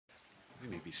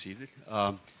may be seated.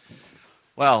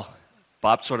 Well,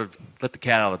 Bob sort of let the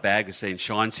cat out of the bag of saying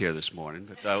Sean's here this morning.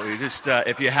 But we just,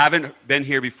 if you haven't been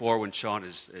here before when Sean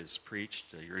is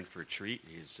preached, you're in for a treat.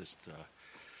 He's just,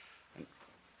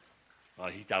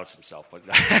 he doubts himself, but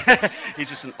he's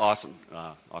just an awesome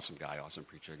guy, awesome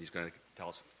preacher. And he's going to tell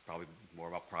us probably more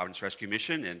about Providence Rescue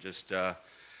Mission, and just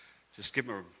give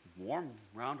him a warm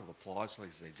round of applause. Like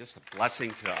I say, just a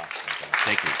blessing to us.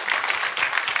 Thank you.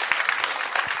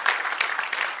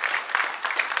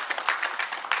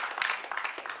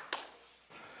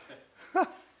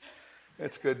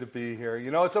 It's good to be here.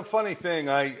 You know, it's a funny thing.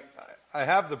 I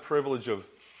have the privilege of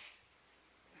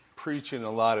preaching in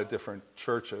a lot of different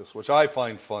churches, which I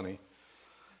find funny,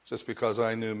 just because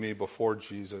I knew me before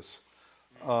Jesus.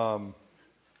 But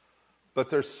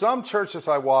there's some churches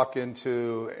I walk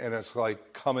into, and it's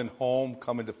like coming home,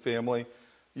 coming to family.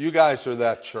 You guys are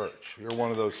that church. You're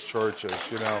one of those churches,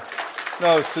 you know.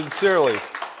 No, sincerely.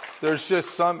 There's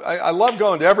just some, I love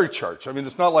going to every church. I mean,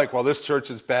 it's not like, well, this church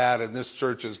is bad and this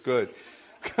church is good.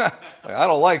 I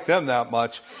don't like them that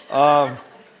much.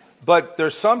 But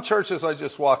there's some churches I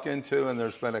just walk into, and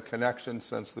there's been a connection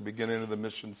since the beginning of the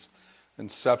mission's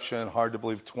inception, hard to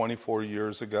believe 24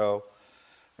 years ago.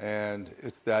 And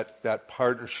it's that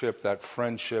partnership, that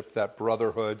friendship, that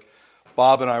brotherhood.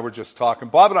 Bob and I were just talking.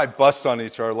 Bob and I bust on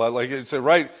each other. Like it's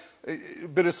right,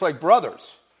 but it's like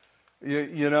brothers.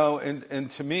 You know, and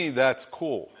to me, that's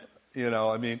cool. You know,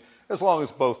 I mean, as long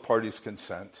as both parties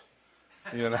consent,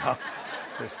 you know.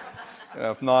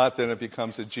 If not, then it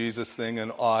becomes a Jesus thing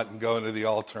and ought and going to the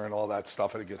altar and all that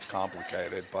stuff, and it gets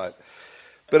complicated. But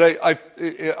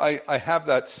I have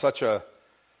that such a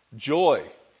joy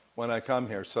when I come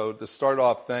here. So to start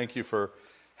off, thank you for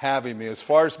having me. As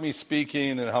far as me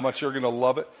speaking and how much you're going to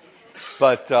love it,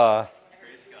 but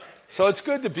so it's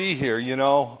good to be here, you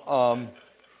know.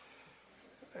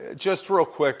 Just real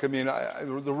quick, I mean,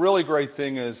 the really great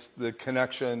thing is the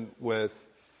connection with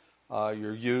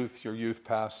your youth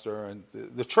pastor, and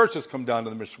the church has come down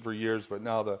to the mission for years, but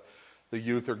now the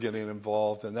youth are getting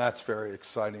involved, and that's very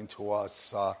exciting to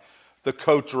us. The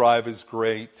coat drive is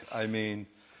great. I mean,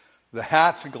 the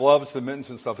hats and gloves, the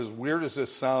mittens and stuff, as weird as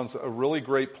this sounds, a really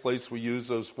great place we use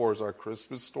those for is our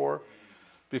Christmas store.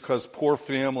 Because poor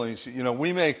families, you know,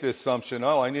 we make the assumption,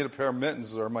 oh, I need a pair of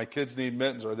mittens, or my kids need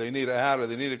mittens, or they need a hat, or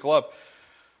they need a glove.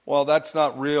 Well, that's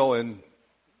not real in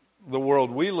the world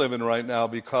we live in right now,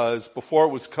 because before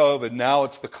it was COVID, now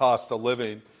it's the cost of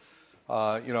living.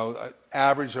 You know,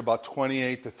 average about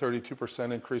 28 to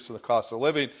 32% increase in the cost of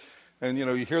living. And, you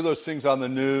know, you hear those things on the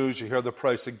news, you hear the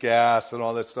price of gas and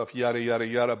all that stuff, yada, yada,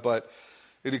 yada, but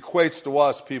it equates to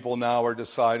us. People now are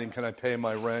deciding, can I pay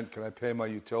my rent, can I pay my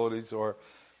utilities, or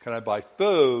can I buy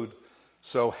food?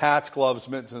 So hats, gloves,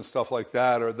 mittens, and stuff like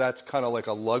that, or that's kind of like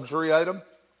a luxury item.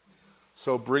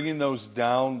 So bringing those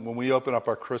down, when we open up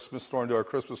our Christmas store and do our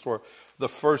Christmas store, the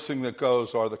first thing that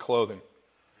goes are the clothing.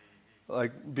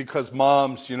 Like, because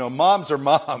moms, you know, moms are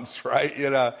moms, right?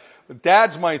 You know,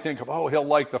 dads might think of, oh, he'll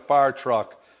like the fire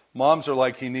truck. Moms are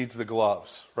like, he needs the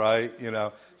gloves, right? You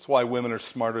know, that's why women are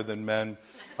smarter than men.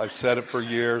 I've said it for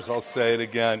years. I'll say it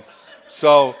again.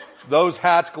 So those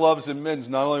hats, gloves, and mittens,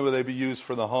 not only will they be used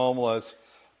for the homeless,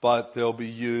 but they'll be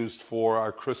used for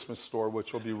our Christmas store,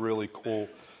 which will be really cool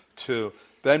too.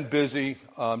 Been busy.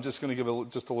 I'm just going to give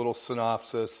just a little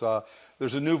synopsis.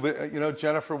 There's a new video. You know,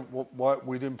 Jennifer, what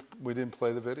we didn't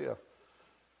play the video.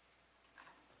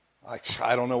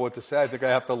 I don't know what to say. I think I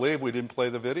have to leave. We didn't play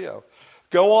the video.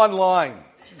 Go online.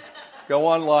 Go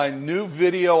online. New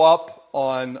video up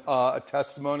on a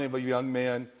testimony of a young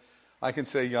man. I can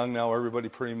say young now. Everybody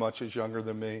pretty much is younger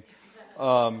than me.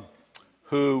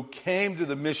 Who came to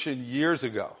the mission years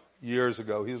ago. He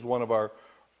was one of our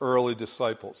early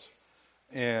disciples.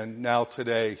 And now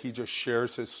today, he just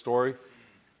shares his story.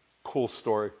 Cool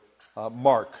story.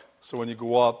 Mark. So when you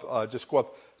go up, just go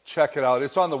up, check it out.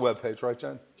 It's on the webpage, right,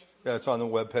 Jen? Yes. Yeah, it's on the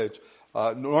webpage.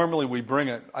 Normally we bring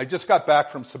it. I just got back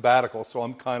from sabbatical, so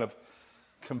I'm kind of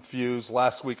confused.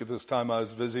 Last week at this time, I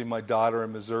was visiting my daughter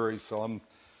in Missouri, so I'm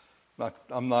not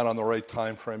on the right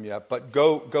time frame yet. But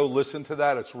go listen to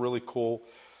that. It's really cool.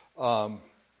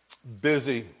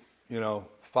 Busy,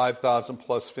 5,000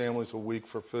 plus families a week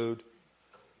for food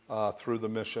through the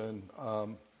mission.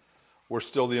 We're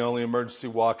still the only emergency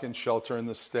walk-in shelter in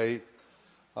the state.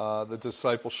 The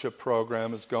discipleship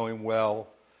program is going well.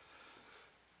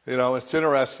 It's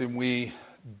interesting. We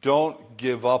don't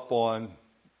give up on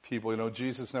people.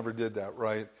 Jesus never did that,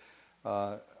 right?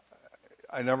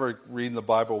 I never read in the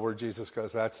Bible where Jesus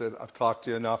goes, that's it, I've talked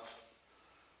to you enough.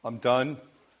 I'm done.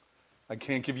 I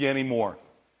can't give you any more.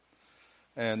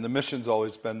 And the mission's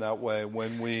always been that way.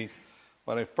 When we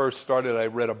When I first started, I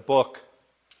read a book,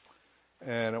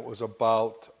 and it was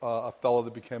about a fellow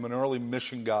that became an early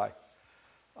mission guy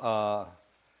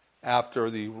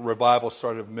after the revival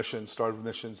started missions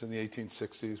in the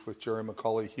 1860s with Jerry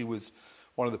McCauley. He was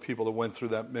one of the people that went through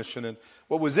that mission. And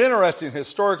what was interesting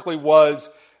historically was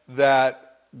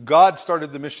that God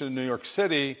started the mission in New York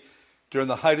City during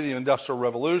the height of the Industrial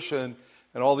Revolution,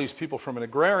 and all these people from an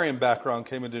agrarian background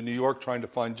came into New York trying to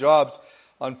find jobs.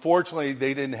 Unfortunately,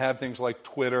 they didn't have things like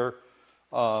Twitter,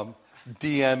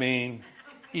 DMing,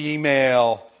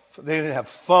 email. They didn't have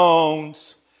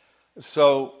phones.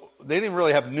 So they didn't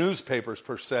really have newspapers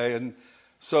per se. And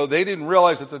so they didn't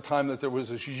realize at the time that there was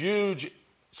this huge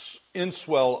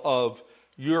inswell of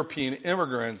European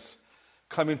immigrants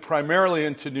coming primarily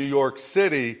into New York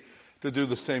City to do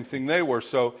the same thing they were.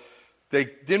 So they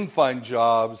didn't find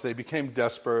jobs. They became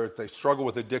desperate. They struggled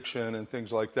with addiction and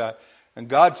things like that. And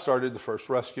God started the first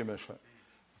rescue mission,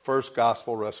 first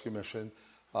gospel rescue mission.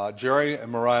 Jerry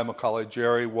and Mariah McCauley.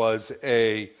 Jerry was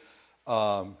a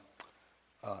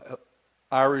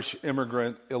Irish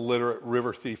immigrant, illiterate,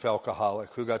 river thief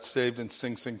alcoholic who got saved in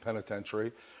Sing Sing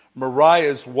Penitentiary.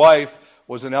 Mariah's wife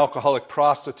was an alcoholic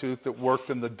prostitute that worked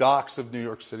in the docks of New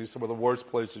York City, some of the worst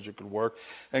places you could work.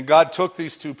 And God took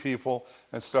these two people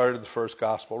and started the first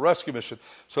gospel rescue mission.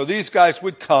 So these guys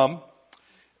would come.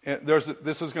 And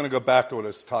this is going to go back to what I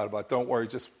was taught about. Don't worry,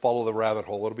 just follow the rabbit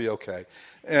hole. It'll be okay.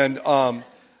 And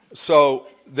so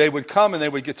they would come and they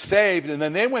would get saved, and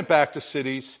then they went back to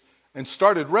cities and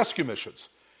started rescue missions.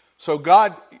 So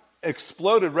God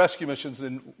exploded rescue missions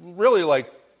in really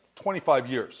like 25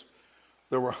 years.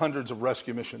 There were hundreds of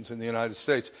rescue missions in the United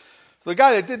States. So the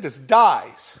guy that did this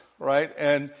dies, right?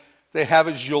 And they have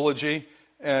his eulogy,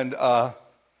 and the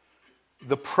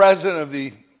president of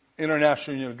the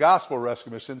International Union of Gospel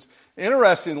Rescue Missions,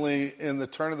 interestingly, in the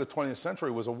turn of the 20th century,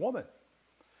 was a woman.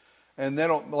 And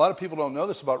a lot of people don't know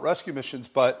this about rescue missions,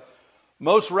 but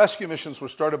most rescue missions were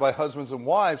started by husbands and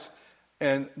wives,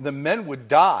 and the men would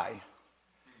die,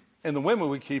 and the women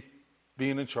would keep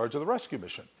being in charge of the rescue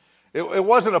mission. It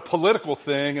wasn't a political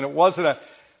thing, and it wasn't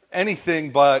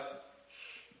anything, but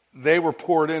they were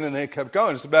poured in and they kept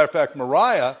going. As a matter of fact,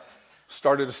 Mariah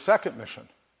started a second mission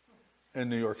in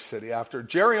New York City. After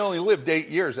Jerry only lived 8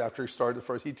 years after he started the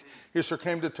first. He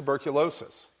succumbed to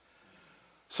tuberculosis.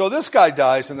 So this guy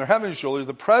dies, and they're having his eulogy.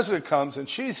 The president comes, and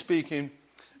she's speaking,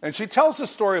 and she tells the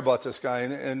story about this guy.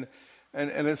 And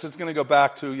it's going to go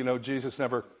back to, Jesus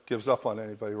never gives up on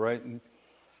anybody, right? And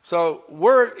so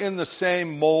we're in the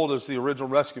same mold as the original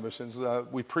rescue missions.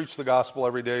 We preach the gospel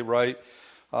every day, right?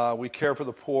 We care for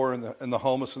the poor and the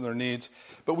homeless and their needs.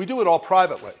 But we do it all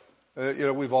privately.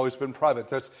 We've always been private.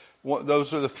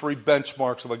 Those are the three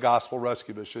benchmarks of a gospel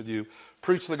rescue mission. You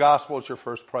preach the gospel, it's your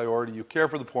first priority. You care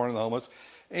for the poor and the homeless.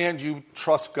 And you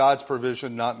trust God's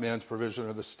provision, not man's provision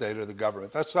or the state or the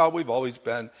government. That's how we've always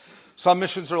been. Some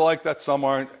missions are like that, some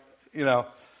aren't.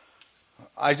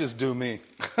 I just do me.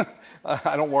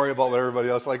 I don't worry about what everybody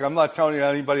else. I'm not telling you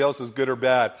anybody else is good or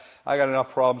bad. I got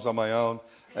enough problems on my own.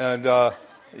 And,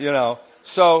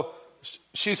 so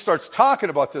she starts talking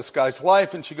about this guy's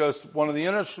life, and she goes, one of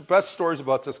the best stories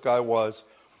about this guy was,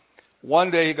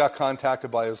 one day he got contacted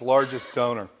by his largest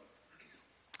donor.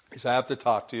 He said, I have to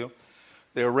talk to you.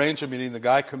 They arrange a meeting. The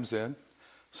guy comes in,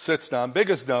 sits down,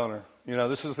 biggest donor.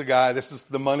 This is the guy, this is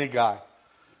the money guy.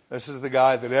 This is the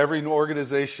guy that every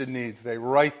organization needs. They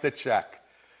write the check.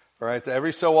 All right,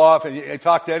 every so often, you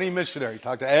talk to any missionary.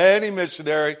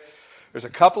 There's a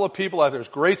couple of people out there. There's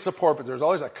great support, but there's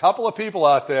always a couple of people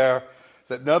out there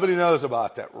that nobody knows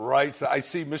about that writes. I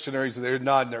see missionaries, they're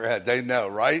nodding their head. They know,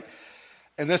 right?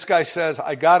 And this guy says,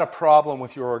 I got a problem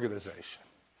with your organization.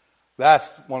 That's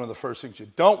one of the first things you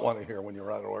don't want to hear when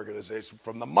you're at an organization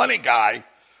from the money guy,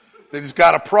 that he's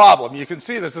got a problem. You can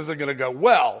see this isn't going to go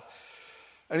well.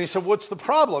 And he said, what's the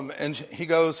problem? And he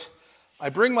goes, I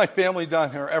bring my family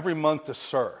down here every month to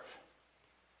serve.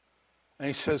 And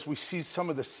he says, we see some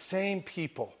of the same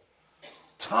people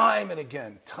time and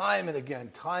again. And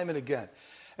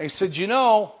he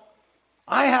said,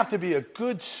 I have to be a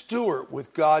good steward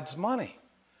with God's money.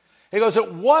 He goes,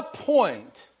 at what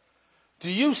point do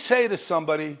you say to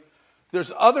somebody,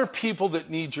 there's other people that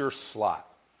need your slot?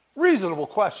 Reasonable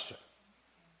question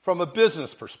from a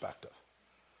business perspective.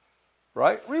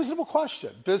 Right? Reasonable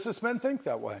question. Businessmen think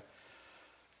that way.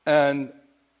 And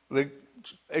the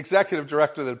executive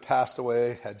director that had passed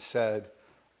away had said,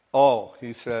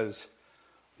 he says,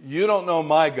 you don't know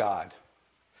my God.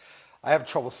 I have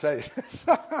trouble saying this.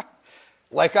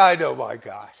 Like I know my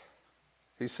God.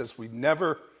 He says, we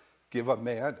never give a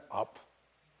man up.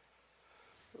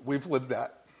 We've lived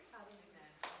that.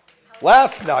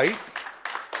 Last night,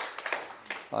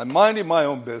 I'm minding my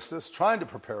own business, trying to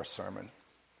prepare a sermon.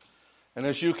 And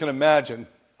as you can imagine,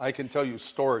 I can tell you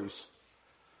stories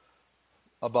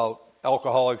about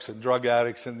alcoholics and drug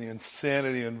addicts and the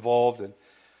insanity involved. And,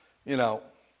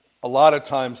 a lot of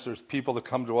times there's people that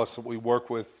come to us that we work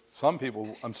with. Some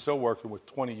people I'm still working with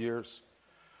 20 years.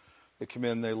 They come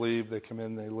in, they leave, they come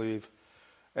in, they leave.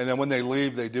 And then when they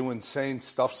leave, they do insane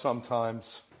stuff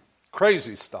sometimes.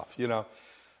 Crazy stuff,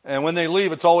 And when they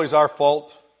leave, it's always our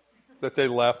fault that they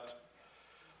left.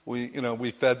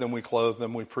 We fed them, we clothed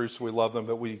them, we preached, we loved them,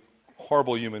 but we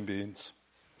horrible human beings.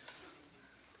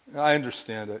 I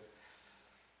understand it.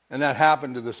 And that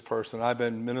happened to this person. I've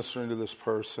been ministering to this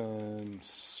person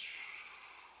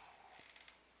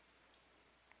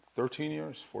 13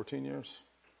 years, 14 years.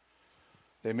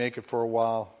 They make it for a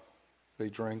while. They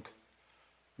drink.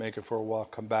 Make it for a while,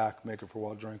 come back. Make it for a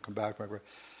while, drink, come back.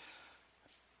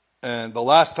 And the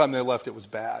last time they left, it was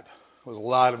bad. It was a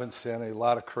lot of insanity, a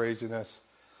lot of craziness.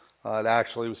 It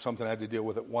actually was something I had to deal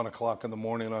with at 1 o'clock in the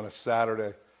morning on a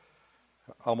Saturday.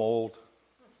 I'm old.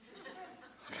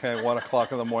 Okay, 1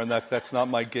 o'clock in the morning, that's not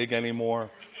my gig anymore.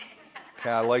 Okay,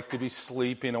 I like to be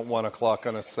sleeping at 1 o'clock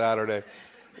on a Saturday.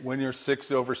 When you're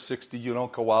over 60, you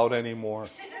don't go out anymore.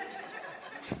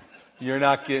 You're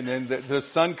not getting in. The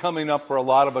sun coming up for a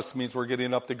lot of us means we're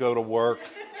getting up to go to work,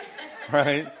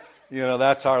 right?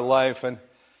 That's our life. And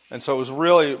so it was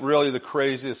really, really the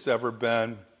craziest it's ever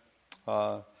been.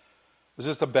 It was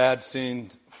just a bad scene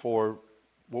for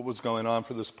what was going on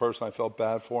for this person. I felt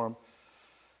bad for him.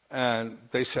 And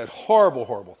they said horrible,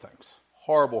 horrible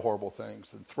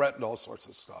things, and threatened all sorts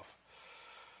of stuff.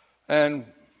 And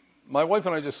my wife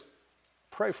and I just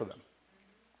pray for them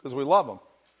because we love them.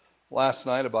 Last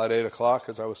night about 8 o'clock,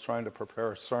 as I was trying to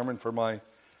prepare a sermon for my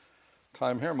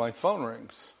time here, my phone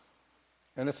rings,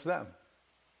 and it's them.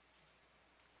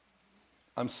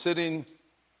 I'm sitting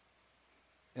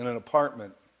in an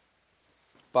apartment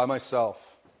by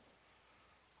myself.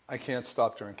 I can't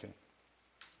stop drinking.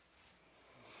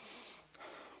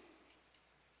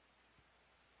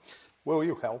 Will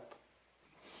you help?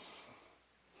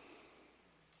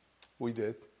 We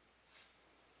did.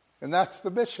 And that's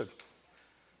the mission.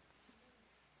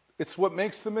 It's what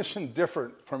makes the mission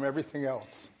different from everything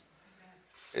else,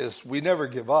 is we never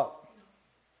give up.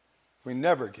 We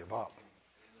never give up.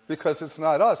 Because it's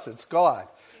not us, it's God.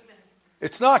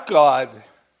 It's not God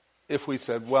if we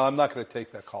said, well, I'm not going to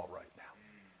take that call right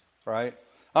now. Right?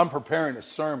 I'm preparing a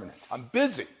sermon. I'm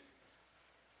busy.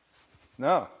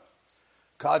 No.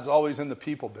 God's always in the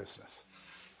people business.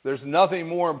 There's nothing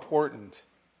more important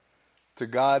to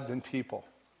God than people.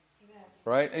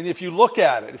 Right? And if you look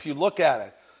at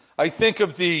it, I think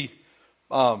of this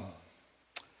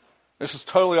is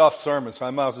totally off sermon, so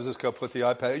I might as well just go put the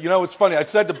iPad. It's funny. I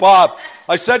said to Bob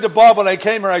when I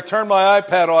came here, I turned my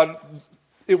iPad on,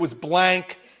 it was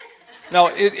blank. Now,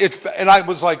 and I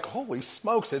was like, holy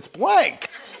smokes, it's blank.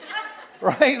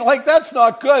 Right? Like, that's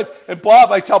not good. And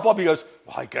I tell Bob, he goes,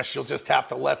 well, I guess you'll just have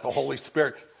to let the Holy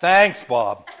Spirit. Thanks,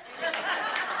 Bob.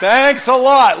 Thanks a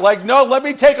lot. Like, no, let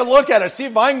me take a look at it, see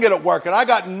if I can get it working. I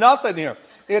got nothing here.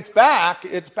 It's back.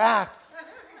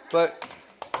 But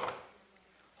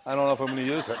I don't know if I'm going to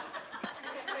use it.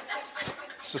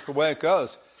 It's just the way it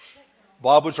goes.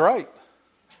 Bob was right.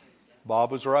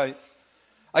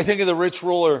 I think of the rich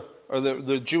ruler, or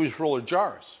the Jewish ruler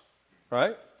Jairus,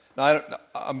 right? Now,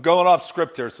 I'm going off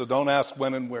script here, so don't ask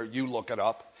when and where. You look it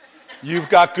up. You've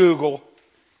got Google.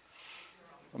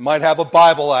 I might have a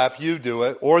Bible app. You do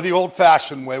it. Or the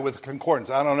old-fashioned way with concordance.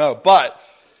 I don't know.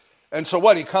 And so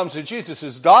what? He comes to Jesus.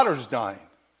 His daughter's dying.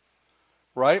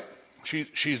 Right?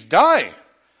 She's dying.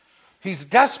 He's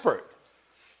desperate.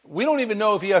 We don't even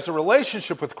know if he has a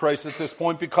relationship with Christ at this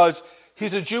point because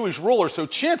he's a Jewish ruler. So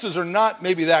chances are not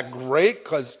maybe that great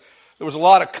because there was a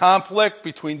lot of conflict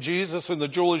between Jesus and the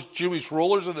Jewish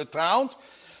rulers of the towns.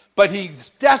 But he's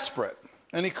desperate.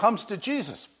 And he comes to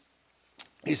Jesus.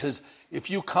 He says, if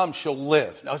you come, she'll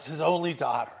live. Now, it's his only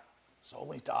daughter. So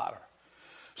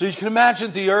you can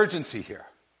imagine the urgency here.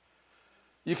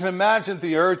 You can imagine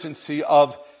the urgency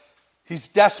of, he's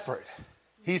desperate.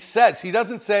 He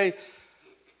doesn't say,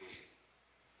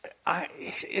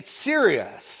 it's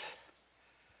serious.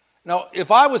 Now, if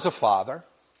I was a father,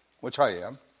 which I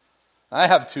am, I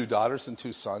have 2 daughters and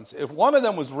 2 sons. If one of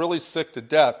them was really sick to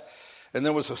death and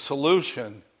there was a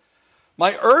solution,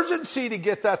 my urgency to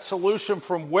get that solution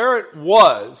from where it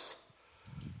was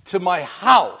to my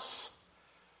house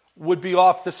would be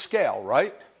off the scale,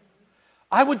 right?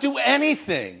 I would do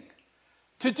anything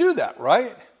to do that,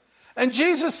 right? And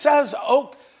Jesus says,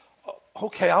 oh,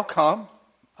 okay, I'll come.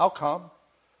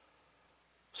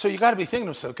 So you got to be thinking to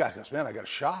yourself, God goes, man, I got a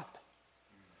shot.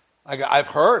 I've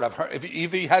heard.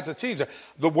 If he has a teaser,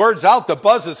 the word's out, the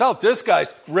buzz is out. This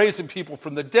guy's raising people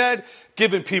from the dead,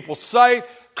 giving people sight,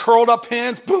 curled up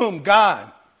hands, boom,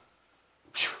 gone.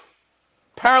 Whew.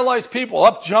 Paralyzed people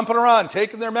up, jumping around,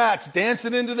 taking their mats,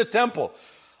 dancing into the temple.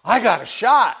 I got a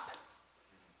shot.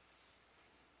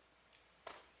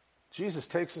 Jesus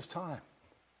takes his time.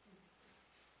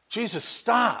 Jesus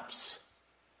stops.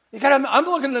 I'm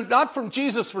looking at not from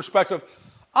Jesus' perspective.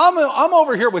 I'm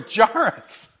over here with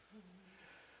Jairus.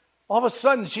 All of a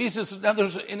sudden, Jesus,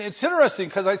 and it's interesting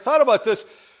because I thought about this.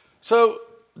 So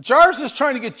Jairus is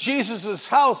trying to get Jesus' his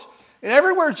house, and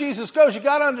everywhere Jesus goes, you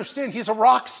got to understand, he's a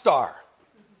rock star.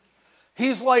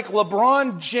 He's like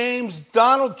LeBron James,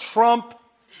 Donald Trump,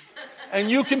 and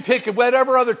you can pick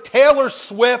whatever other, Taylor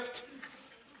Swift,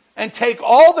 and take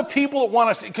all the people that want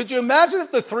to see. Could you imagine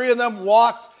if the three of them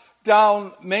walked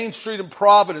down Main Street in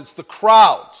Providence, the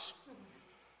crowds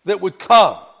that would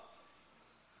come?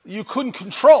 You couldn't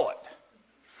control it.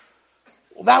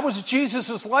 Well, that was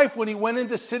Jesus' life when he went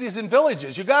into cities and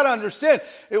villages. You got to understand,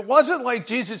 it wasn't like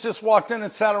Jesus just walked in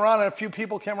and sat around and a few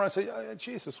people came around and said,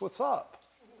 Jesus, what's up?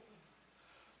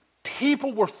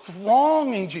 People were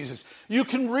thronging Jesus. You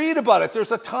can read about it.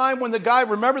 There's a time when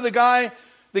remember the guy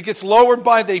that gets lowered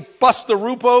they bust the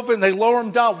roof open and they lower him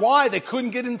down. Why? They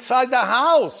couldn't get inside the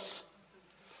house.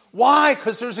 Why?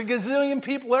 Because there's a gazillion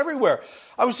people everywhere.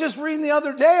 I was just reading the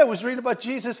other day, I was reading about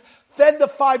Jesus fed the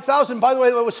 5,000. By the way,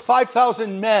 it was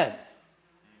 5,000 men.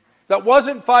 That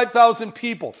wasn't 5,000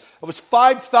 people. It was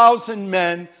 5,000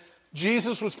 men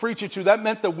Jesus was preaching to. That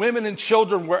meant the women and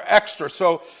children were extra.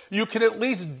 So you can at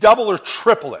least double or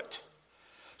triple it.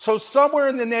 So somewhere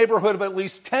in the neighborhood of at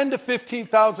least 10 to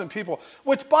 15,000 people,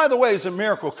 which, by the way, is a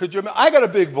miracle. I got a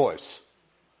big voice.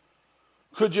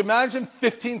 Could you imagine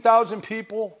 15,000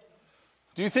 people?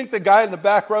 Do you think the guy in the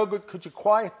back row, could you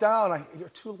quiet down? You're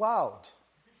too loud.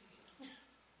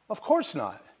 Of course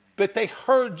not. But they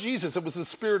heard Jesus. It was the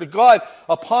Spirit of God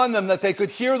upon them that they could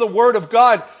hear the word of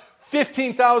God.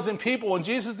 15,000 people, and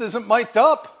Jesus isn't mic'd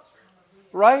up,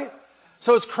 right?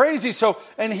 So it's crazy.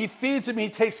 And he feeds him. He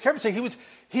takes care of him.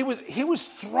 He was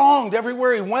thronged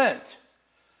everywhere he went.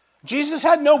 Jesus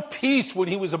had no peace when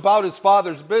he was about his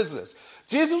Father's business.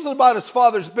 Jesus was about his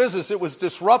Father's business. It was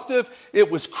disruptive. It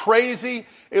was crazy.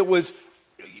 It was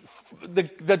the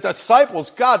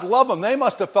disciples, God love them. They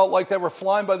must have felt like they were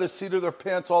flying by the seat of their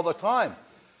pants all the time.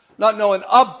 Not knowing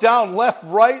up, down, left,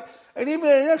 right. And even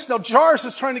in the next, now Jairus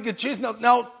is trying to get Jesus.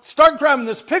 Now start grabbing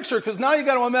this picture, because now you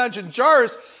got to imagine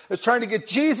Jairus is trying to get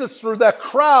Jesus through that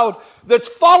crowd that's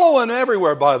following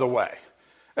everywhere, by the way.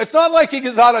 It's not like he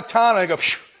gets out of town and I go,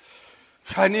 phew,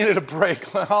 I needed a break.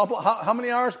 How many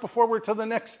hours before we're to the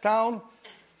next town?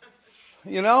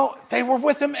 You know, they were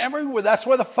with him everywhere. That's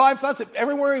where the 5,000,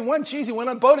 everywhere he went, he went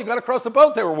on a boat, he got across the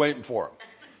boat, they were waiting for him.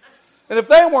 And if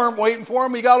they weren't waiting for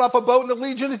him, he got off a boat and the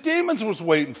legion of demons was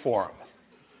waiting for him.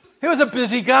 He was a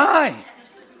busy guy.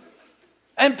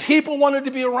 And people wanted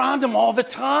to be around him all the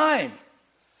time.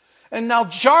 And now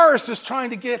Jairus is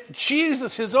trying to get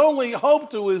Jesus, his only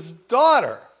hope, to his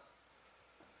daughter.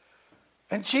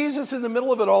 And Jesus, in the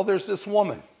middle of it all, there's this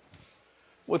woman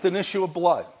with an issue of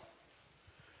blood,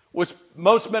 which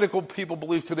most medical people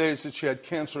believe today is that she had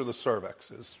cancer of the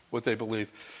cervix, is what they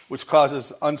believe, which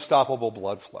causes unstoppable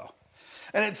blood flow.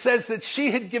 And it says that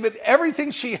she had given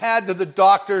everything she had to the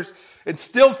doctors and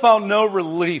still found no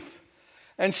relief.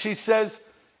 And she says,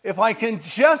 if I can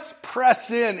just press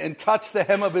in and touch the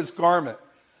hem of his garment,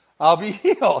 I'll be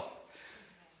healed.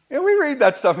 And we read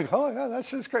that stuff and go, oh, yeah, that's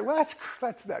just great. Well,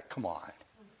 that's that. Come on.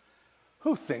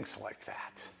 Who thinks like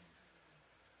that?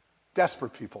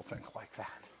 Desperate people think like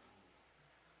that.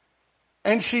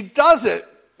 And she does it.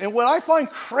 And what I find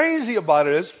crazy about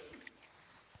it is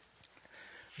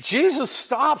Jesus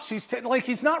stops.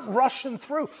 He's not rushing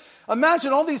through.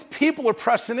 Imagine all these people are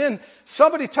pressing in.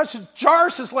 Somebody touches.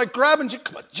 Jairus is like grabbing.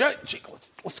 Come on,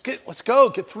 let's go.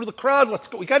 Get through the crowd. Let's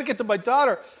go. We got to get to my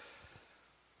daughter.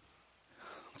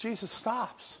 Jesus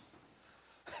stops.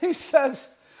 He says,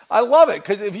 I love it,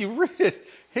 because if you read it,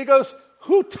 he goes,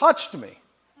 who touched me?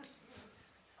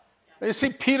 And you see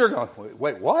Peter going,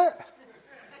 wait, what?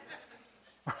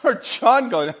 Or John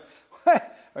going,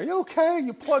 what? Are you okay?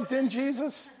 You plugged in,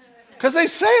 Jesus? Because they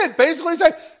say it. Basically,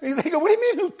 they go, what do you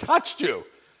mean, who touched you?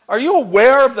 Are you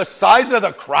aware of the size of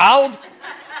the crowd?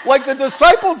 Like the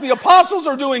disciples, the apostles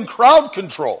are doing crowd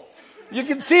control. You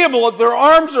can see them, their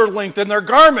arms are linked in their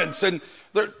garments, and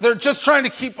they're just trying to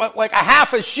keep like a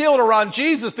half a shield around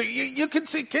Jesus. You can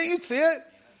see, can't you see it?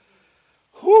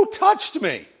 Who touched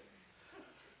me?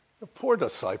 The poor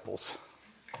disciples.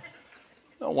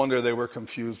 No wonder they were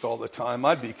confused all the time.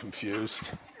 I'd be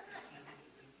confused.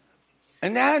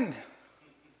 And then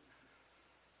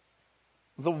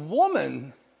the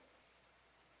woman,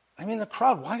 the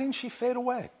crowd, why didn't she fade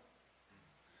away?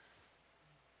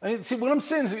 See, what I'm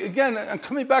saying is, again, I'm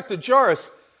coming back to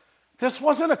Jairus. This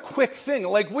wasn't a quick thing.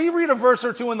 Like, we read a verse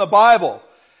or two in the Bible,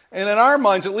 and in our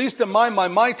minds, at least in my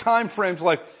mind, my time frame's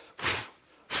like,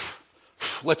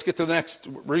 let's get to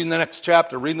reading the next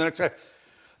chapter. This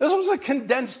was like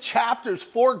condensed chapters,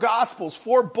 4 Gospels,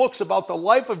 4 books about the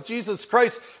life of Jesus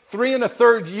Christ, 3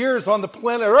 1/3 years on the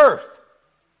planet Earth.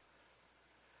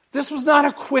 This was not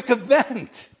a quick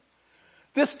event.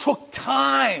 This took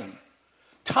time.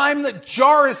 Time that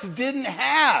Jairus didn't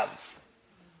have.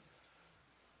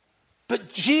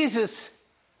 But Jesus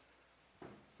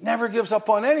never gives up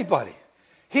on anybody.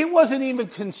 He wasn't even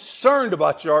concerned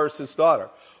about Jairus' daughter.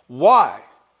 Why?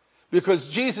 Because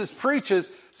Jesus preaches,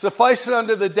 suffice it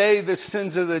unto the day the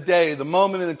sins of the day, the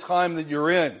moment and the time that you're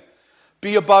in.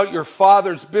 Be about your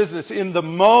Father's business in the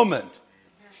moment.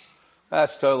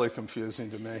 That's totally confusing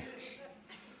to me.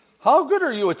 How good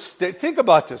are you at think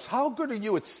about this. How good are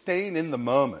you at staying in the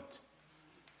moment?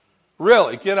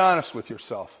 Really, get honest with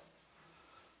yourself.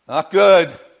 Not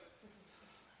good.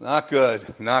 Not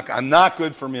good. I'm not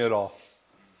good for me at all.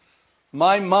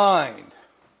 My mind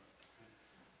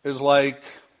is like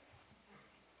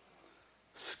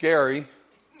scary,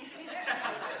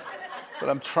 but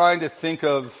I'm trying to think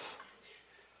of,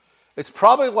 it's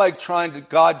probably like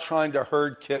God trying to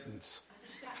herd kittens.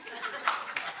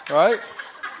 Right?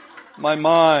 My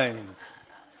mind.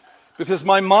 Because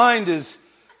my mind is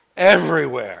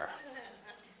everywhere.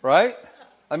 Right?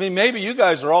 Maybe you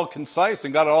guys are all concise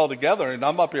and got it all together and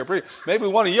I'm up here preaching. Maybe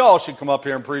one of y'all should come up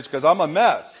here and preach because I'm a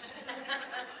mess.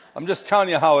 I'm just telling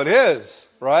you how it is,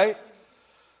 right?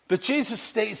 But Jesus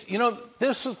stays,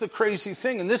 this is the crazy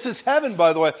thing. And this is heaven,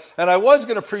 by the way. And I was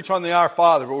going to preach on the Our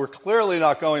Father, but we're clearly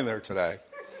not going there today,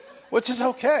 which is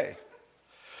okay.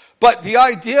 But the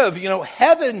idea of,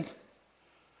 heaven,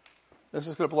 this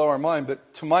is going to blow our mind,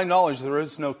 but to my knowledge, there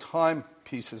is no time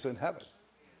pieces in heaven.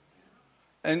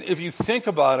 And if you think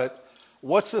about it,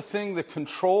 what's the thing that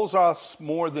controls us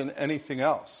more than anything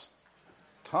else?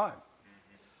 Time.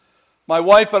 My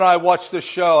wife and I watched this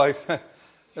show.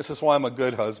 This is why I'm a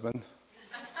good husband.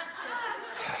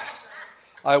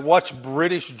 I watch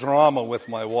British drama with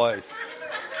my wife.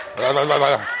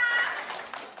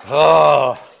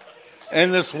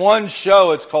 And this one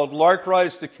show, it's called Lark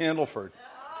Rise to Candleford.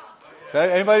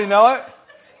 Okay, anybody know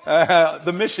it?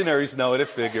 The missionaries know it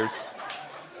figures.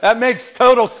 That makes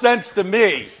total sense to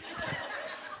me.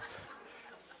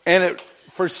 And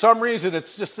for some reason,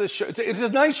 it's just this show. It's a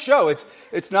nice show.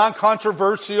 It's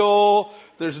non-controversial.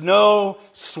 There's no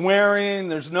swearing.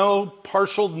 There's no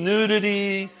partial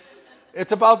nudity.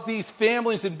 It's about these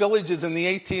families and villages in the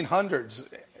 1800s.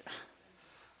 I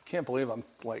can't believe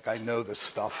I know this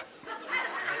stuff.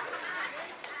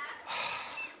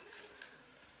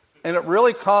 And it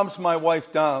really calms my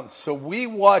wife down. So we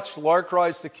watch Lark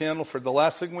Rise to Candleford. The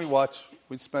last thing we watch,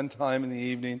 we spend time in the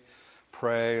evening,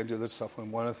 pray and do this stuff.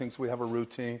 And one of the things, we have a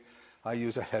routine. I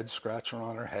use a head scratcher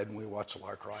on her head and we watch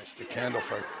Lark Rise to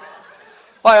Candleford.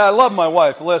 I love my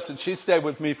wife. Listen, she stayed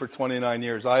with me for 29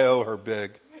 years. I owe her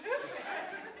big.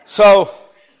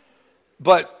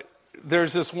 But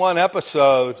there's this one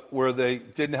episode where they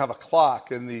didn't have a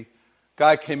clock and the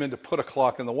guy came in to put a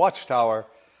clock in the watchtower.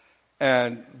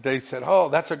 And they said, oh,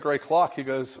 that's a great clock. He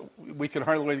goes, we can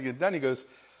hardly wait to get done. He goes,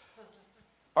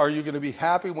 are you going to be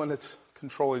happy when it's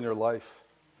controlling your life?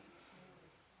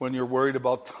 When you're worried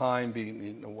about time being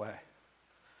eaten away?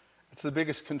 It's the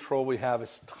biggest control we have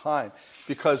is time.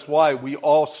 Because why? We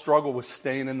all struggle with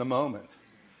staying in the moment.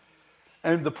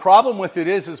 And the problem with it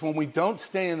is when we don't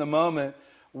stay in the moment,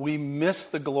 we miss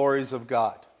the glories of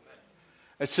God.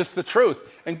 It's just the truth.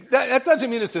 And that doesn't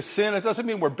mean it's a sin. It doesn't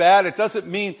mean we're bad. It doesn't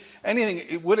mean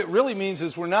anything. What it really means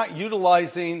is we're not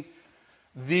utilizing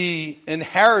the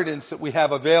inheritance that we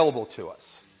have available to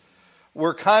us.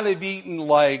 We're kind of eating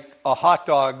like a hot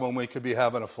dog when we could be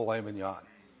having a filet mignon,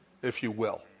 if you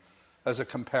will, as a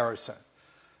comparison.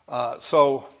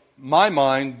 So my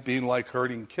mind being like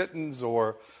herding kittens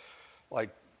or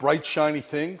like bright, shiny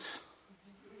things.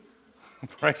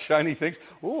 Bright, shiny things.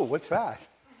 Ooh, what's that?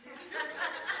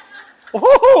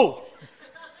 Oh,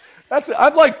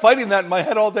 I'm like fighting that in my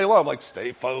head all day long. I'm like,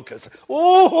 stay focused.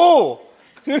 Oh,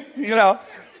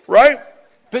 right?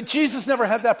 But Jesus never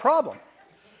had that problem.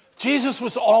 Jesus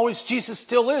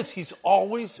still is. He's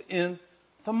always in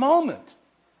the moment.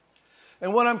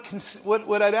 And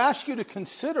what I'd ask you to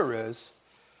consider is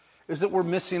that we're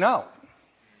missing out.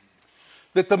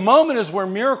 That the moment is where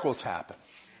miracles happen.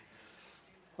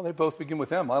 Well, they both begin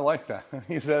with M. I like that.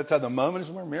 Use that at the moment is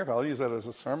a miracle. I'll use that as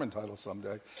a sermon title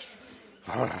someday.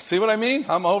 See what I mean?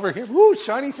 I'm over here. Woo,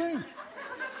 shiny thing.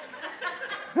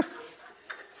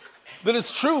 But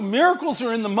it's true. Miracles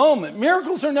are in the moment.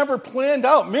 Miracles are never planned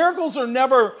out. Miracles are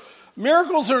never,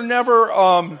 okay,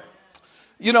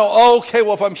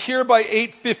 well, if I'm here by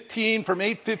 8:15, from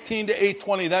 8:15 to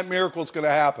 8:20, that miracle is going to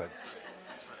happen.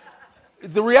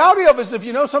 The reality of it is if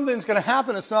you know something's going to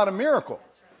happen, it's not a miracle.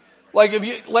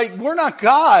 We're not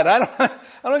God. I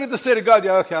don't get to say to God,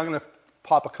 yeah, okay, I'm going to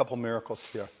pop a couple miracles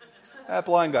here. That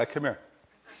blind guy, come here.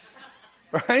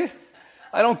 Right?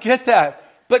 I don't get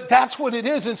that. But that's what it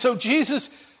is. And so Jesus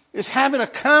is having a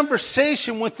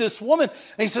conversation with this woman.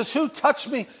 And he says, who touched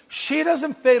me? She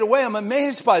doesn't fade away. I'm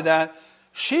amazed by that.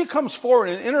 She comes forward.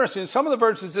 And interesting, in some of the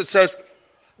verses it says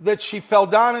that she fell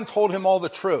down and told him all the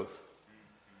truth.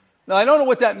 Now, I don't know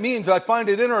what that means. I find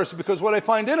it interesting because what I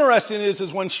find interesting is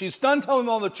when she's done telling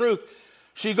all the truth,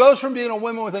 she goes from being a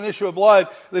woman with an issue of blood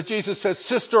that Jesus says,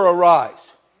 sister,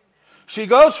 arise. She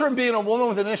goes from being a woman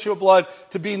with an issue of blood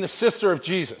to being the sister of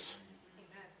Jesus.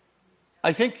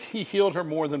 I think he healed her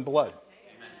more than blood.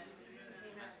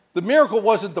 The miracle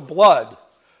wasn't the blood.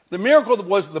 The miracle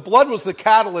was the blood was the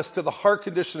catalyst to the heart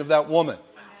condition of that woman.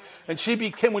 And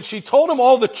when she told him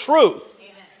all the truth,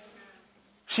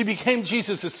 she became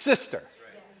Jesus' sister.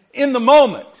 In the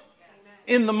moment.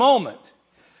 In the moment.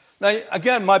 Now,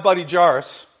 again, my buddy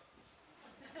Jairus.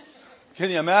 Can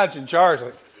you imagine Jairus?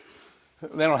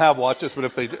 They don't have watches, but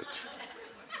if they did.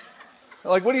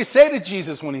 What do you say to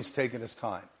Jesus when he's taking his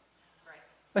time?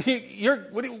 What are you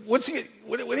going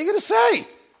to say?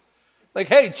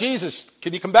 Hey, Jesus,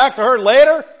 can you come back to her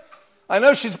later? I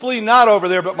know she's bleeding out over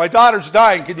there, but my daughter's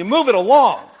dying. Can you move it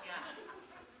along?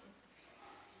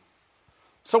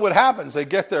 So what happens? They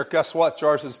get there. Guess what?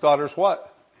 Jairus' daughter's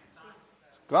what?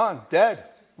 Gone. Dead.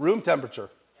 Room temperature.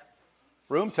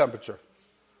 Room temperature.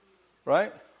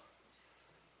 Right?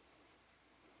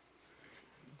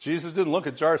 Jesus didn't look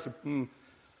at Jairus and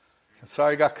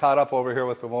sorry, I got caught up over here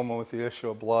with the woman with the issue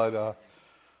of blood.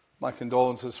 My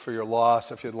condolences for your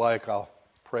loss. If you'd like, I'll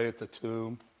pray at the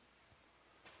tomb.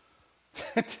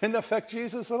 It didn't affect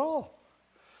Jesus at all.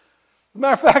 As a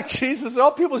matter of fact, Jesus,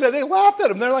 all people say, they laughed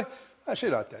at him. They're like, oh,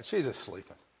 she's not dead. She's just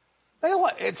sleeping.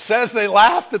 It says they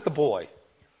laughed at the boy.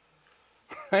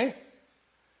 Right?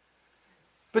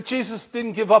 But Jesus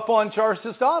didn't give up on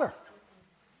Jairus' daughter.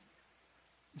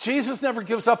 Jesus never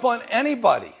gives up on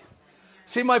anybody.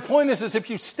 See, my point is if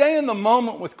you stay in the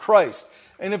moment with Christ,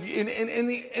 and if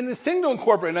the thing to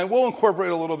incorporate, and I will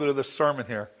incorporate a little bit of this sermon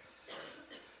here.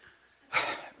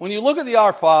 When you look at the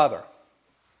Our Father,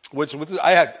 which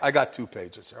I got 2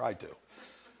 pages here, I do.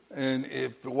 And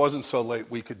if it wasn't so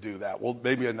late, we could do that. Well,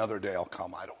 maybe another day I'll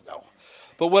come, I don't know.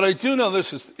 But what I do know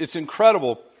it's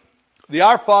incredible. The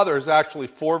Our Father is actually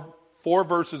four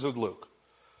verses of Luke.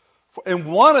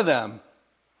 And one of them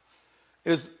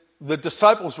is the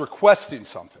disciples requesting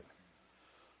something.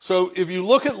 So if you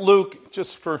look at Luke,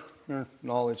 just for your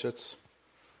knowledge,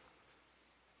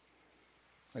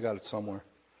 I got it somewhere.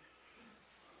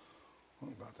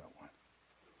 What about that one?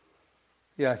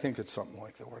 Yeah, I think it's something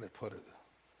like that, where they put it.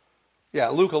 Yeah,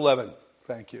 Luke 11,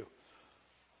 thank you.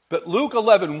 But Luke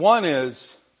 11:1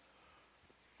 is,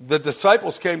 the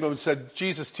disciples came to him and said,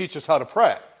 Jesus, teach us how to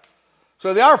pray.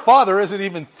 So the Our Father isn't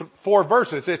even 4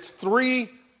 verses, it's 3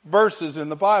 verses in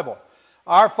the Bible.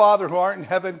 Our Father who art in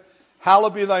heaven,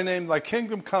 hallowed be thy name, thy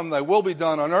kingdom come, thy will be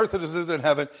done on earth as it is in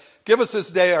heaven. Give us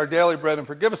this day our daily bread and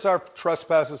forgive us our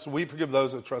trespasses, we forgive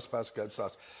those that trespass against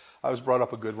us. I was brought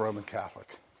up a good Roman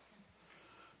Catholic.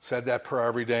 Said that prayer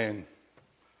every day and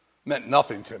meant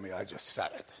nothing to me, I just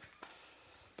said it.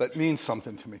 But it means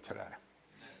something to me today.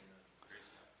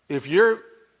 If you're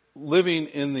living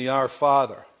in the Our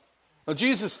Father, now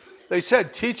Jesus, they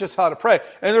said, teach us how to pray.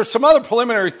 And there's some other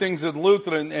preliminary things in Luke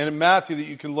and in Matthew that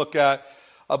you can look at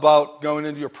about going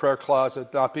into your prayer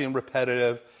closet, not being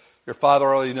repetitive. Your Father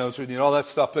already knows what you need, all that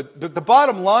stuff. But the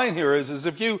bottom line here is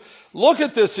if you look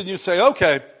at this and you say,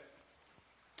 okay,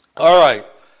 all right,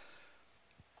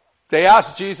 they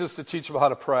asked Jesus to teach them how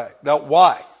to pray. Now,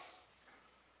 why?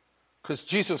 Because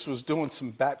Jesus was doing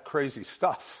some bat crazy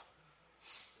stuff.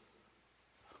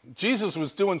 Jesus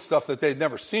was doing stuff that they'd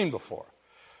never seen before.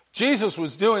 Jesus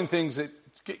was doing things that,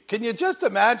 can you just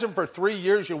imagine for 3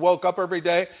 years you woke up every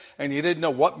day and you didn't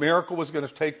know what miracle was going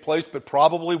to take place, but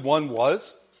probably one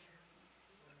was?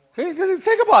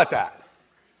 Think about that.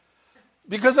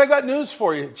 Because I got news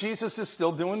for you. Jesus is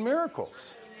still doing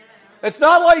miracles. It's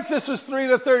not like this was 3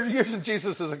 to 30 years and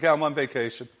Jesus is like, I'm on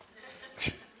vacation.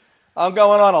 I'm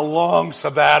going on a long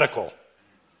sabbatical.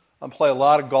 I'm playing a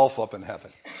lot of golf up in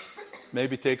heaven.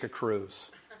 Maybe take a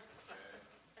cruise.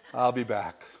 I'll be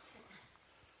back.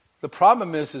 The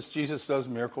problem is Jesus does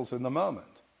miracles in the moment.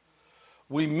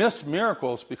 We miss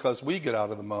miracles because we get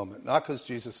out of the moment, not because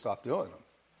Jesus stopped doing them.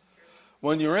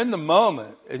 When you're in the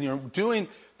moment and you're doing,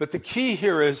 but the key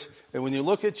here is, and when you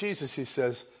look at Jesus, he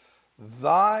says,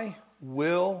 thy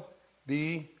will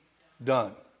be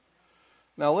done.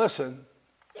 Now listen,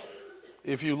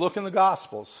 if you look in the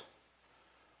Gospels,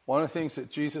 one of the things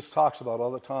that Jesus talks about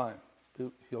all the time,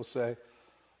 he'll say,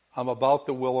 I'm about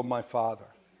the will of my Father.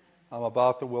 I'm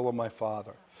about the will of my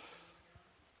Father.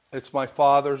 It's my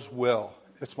Father's will.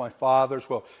 It's my Father's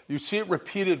will. You see it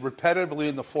repeated repetitively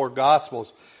in the four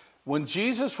Gospels. When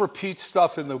Jesus repeats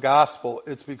stuff in the Gospel,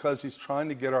 it's because he's trying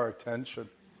to get our attention.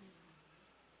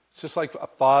 It's just like a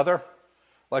father.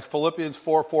 Like Philippians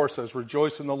 4:4 says,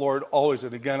 rejoice in the Lord always.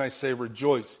 And again, I say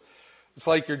rejoice. It's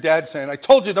like your dad saying, I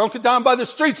told you, don't get down by the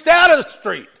street. Stay out of the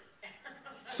street.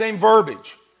 Same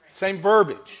verbiage. Same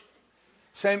verbiage.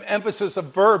 Same emphasis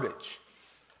of verbiage.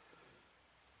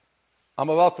 I'm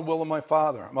about the will of my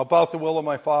Father. I'm about the will of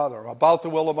my Father. I'm about the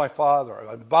will of my Father.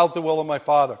 I'm about the will of my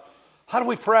Father. How do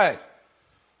we pray?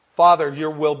 Father,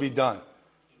 your will be done.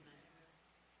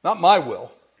 Not my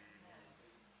will.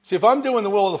 See, if I'm doing the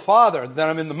will of the Father, then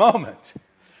I'm in the moment.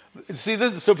 See,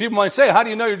 so people might say, how do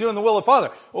you know you're doing the will of the Father?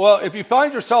 Well, if you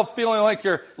find yourself feeling like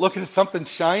you're looking at something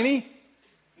shiny,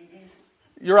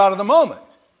 you're out of the moment.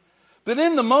 But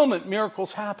in the moment,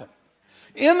 miracles happen.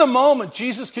 In the moment,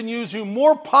 Jesus can use you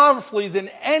more powerfully than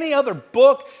any other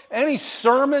book, any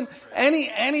sermon,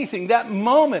 anything. That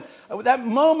moment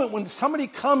when somebody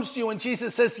comes to you and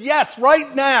Jesus says, yes,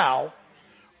 right now,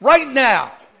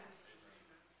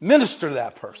 minister to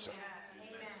that person.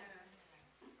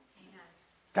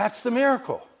 That's the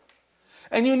miracle.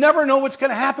 And you never know what's going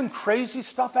to happen. Crazy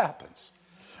stuff happens.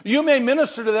 You may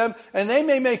minister to them, and they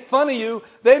may make fun of you.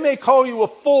 They may call you a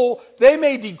fool. They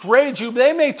may degrade you.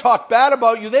 They may talk bad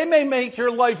about you. They may make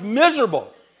your life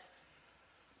miserable.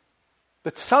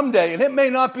 But someday, and it may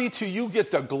not be till you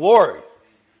get to glory,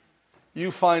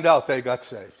 you find out they got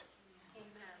saved.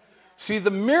 See, the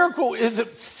miracle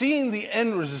isn't seeing the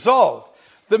end result.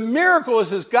 The miracle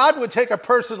is God would take a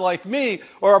person like me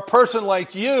or a person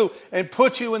like you and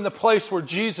put you in the place where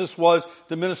Jesus was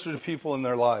to minister to people in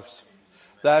their lives.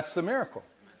 That's the miracle.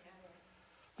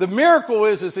 The miracle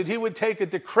is that he would take a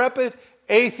decrepit,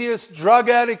 atheist, drug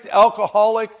addict,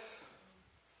 alcoholic,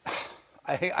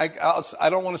 I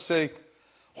don't want to say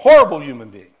horrible human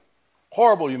being. Me.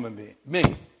 Horrible human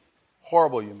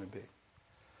being.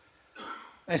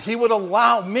 And he would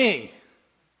allow me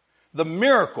the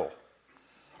miracle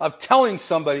of telling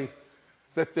somebody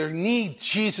that they need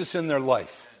Jesus in their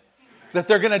life. That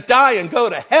they're going to die and go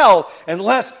to hell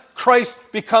unless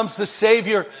Christ becomes the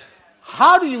Savior.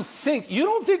 How do you think? You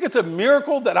don't think it's a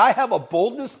miracle that I have a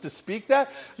boldness to speak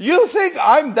that? You think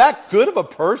I'm that good of a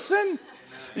person?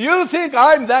 You think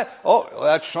I'm that,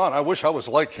 that's Sean, I wish I was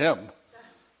like him.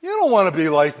 You don't want to be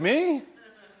like me.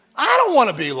 I don't want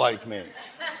to be like me.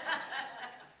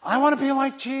 I want to be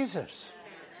like Jesus.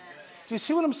 Do you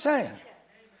see what I'm saying?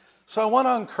 So I want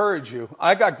to encourage you.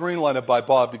 I got green-lighted by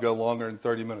Bob to go longer than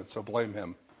 30 minutes, so blame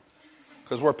him.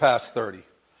 Because we're past 30.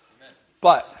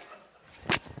 But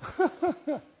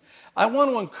I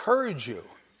want to encourage you.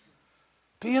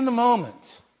 Be in the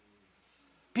moment.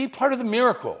 Be part of the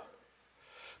miracle.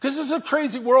 Because this is a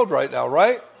crazy world right now,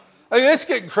 right? I mean, it's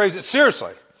getting crazy.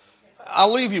 Seriously.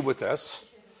 I'll leave you with this.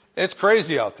 It's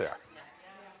crazy out there.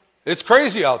 It's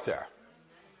crazy out there.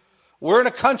 We're in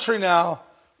a country now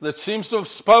that seems to have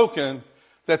spoken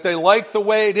that they like the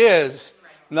way it is,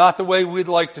 not the way we'd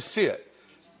like to see it.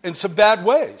 In some bad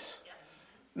ways.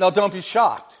 Now, don't be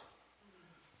shocked.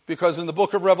 Because in the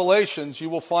book of Revelations, you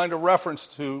will find a reference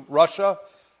to Russia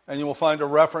and you will find a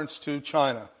reference to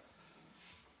China.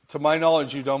 To my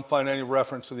knowledge, you don't find any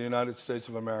reference to the United States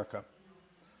of America.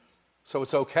 So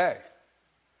it's okay.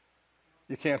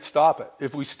 You can't stop it.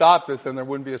 If we stopped it, then there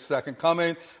wouldn't be a second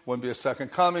coming,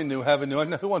 new heaven, new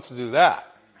earth. Who wants to do that?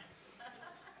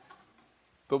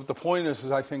 But the point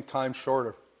is I think time's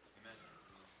shorter.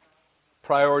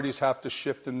 Priorities have to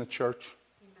shift in the church.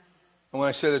 And when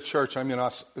I say the church, I mean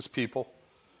us as people.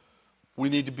 We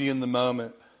need to be in the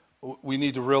moment. We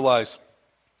need to realize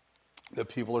that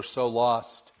people are so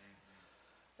lost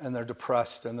and they're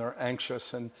depressed and they're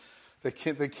anxious and they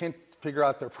can't figure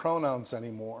out their pronouns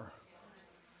anymore.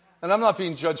 And I'm not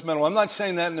being judgmental. I'm not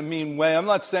saying that in a mean way. I'm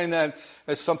not saying that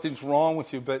as something's wrong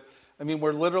with you, but I mean,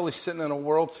 we're literally sitting in a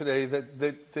world today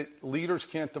that leaders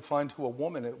can't define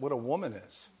what a woman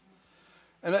is.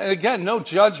 And again, no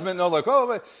judgment, no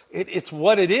like, it's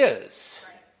what it is.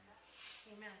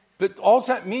 But all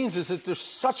that means is that there's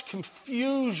such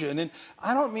confusion. And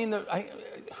I don't mean that,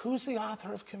 who's the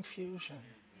author of confusion?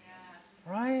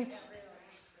 Right?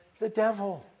 The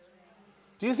devil.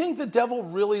 Do you think the devil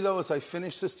really, though, as I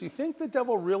finish this, do you think the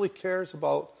devil really cares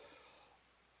about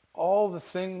all the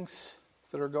things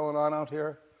that are going on out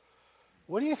here?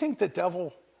 What do you think the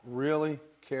devil really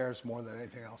cares more than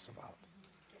anything else about?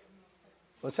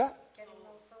 What's that?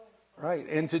 Right.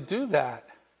 And to do that,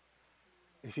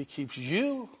 if he keeps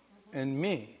you and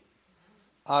me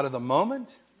out of the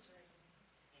moment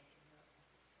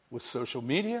with social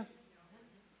media,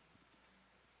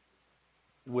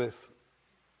 with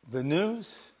the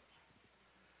news,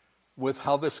 with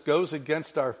how this goes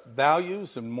against our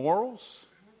values and morals,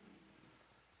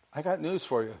 I got news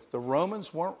for you. The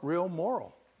Romans weren't real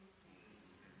moral.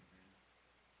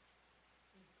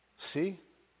 See?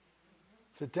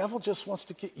 The devil just wants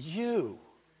to get you.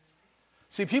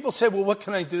 See, people say, well, what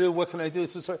can I do? What can I do?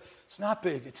 It's not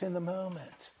big. It's in the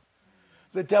moment.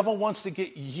 The devil wants to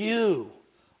get you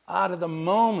out of the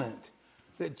moment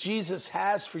that Jesus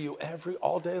has for you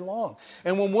all day long.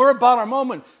 And when we're about our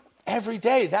moment, every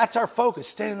day, that's our focus.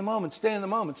 Stay in the moment, stay in the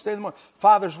moment, stay in the moment.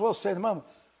 Father's will, stay in the moment.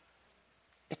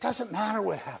 It doesn't matter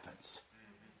what happens.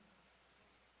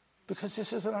 Because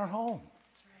this isn't our home.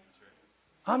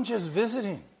 I'm just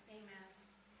visiting.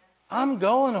 I'm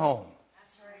going home.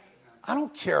 I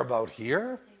don't care about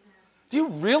here. Do you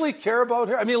really care about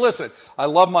here? I mean, listen, I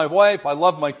love my wife. I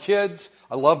love my kids.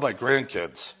 I love my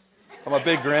grandkids. I'm a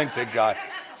big grandkid guy.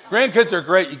 Grandkids are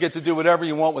great. You get to do whatever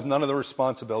you want with none of the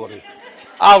responsibility.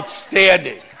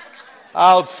 Outstanding.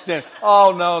 Outstanding.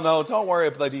 Oh, no. Don't worry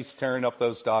that he's tearing up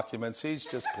those documents. He's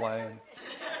just playing.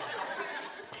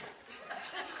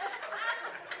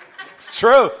 It's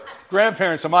true.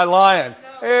 Grandparents, am I lying?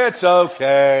 No. It's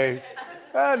okay.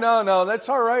 No, that's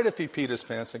all right if he peed his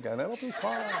pants again. It'll be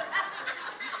fine.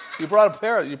 You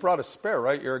brought a spare,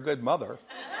 right? You're a good mother.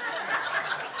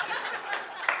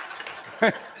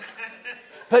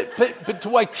 But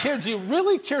do I care? Do you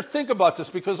really care? Think about this,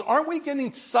 because aren't we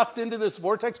getting sucked into this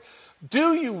vortex?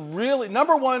 Do you really,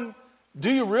 number one, do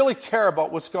you really care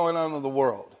about what's going on in the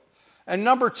world? And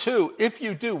number two, if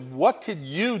you do, what could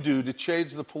you do to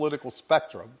change the political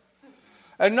spectrum?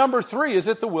 And number three, is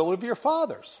it the will of your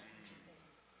fathers?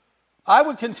 I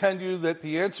would contend to you that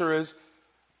the answer is,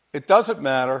 it doesn't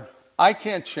matter. I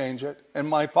can't change it. And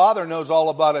my Father knows all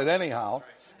about it anyhow.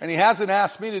 And he hasn't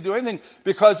asked me to do anything,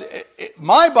 because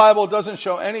my Bible doesn't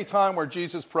show any time where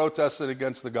Jesus protested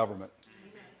against the government.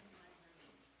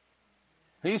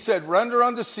 He said, render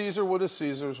unto Caesar what is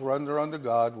Caesar's, render unto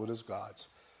God what is God's.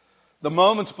 The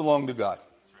moments belong to God.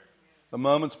 The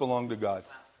moments belong to God.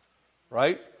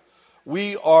 Right?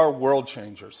 We are world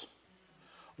changers.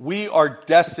 We are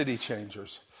destiny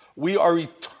changers. We are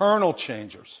eternal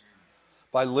changers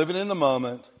by living in the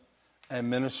moment and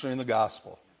ministering the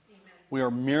gospel. Amen. We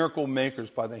are miracle makers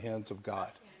by the hands of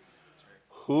God. Yes.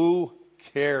 Who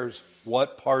cares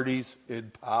what party's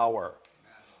in power?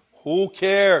 Who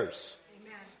cares?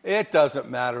 Amen. It doesn't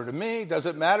matter to me. Does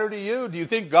it matter to you? Do you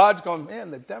think God's going, man,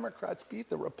 the Democrats beat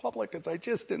the Republicans? I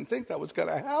just didn't think that was going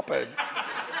to happen.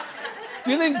 Do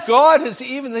you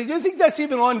think that's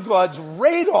even on God's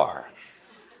radar?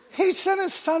 He sent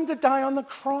his son to die on the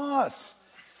cross.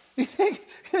 You think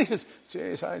he goes,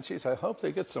 geez, I hope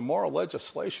they get some moral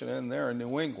legislation in there in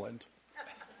New England.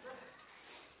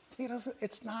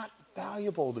 It's not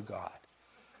valuable to God.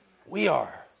 We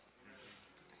are.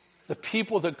 The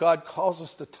people that God calls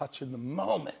us to touch in the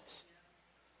moment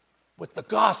with the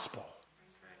gospel,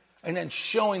 and then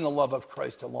showing the love of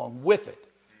Christ along with it,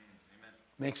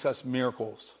 makes us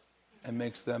miracles and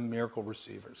makes them miracle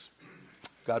receivers.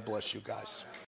 God bless you guys.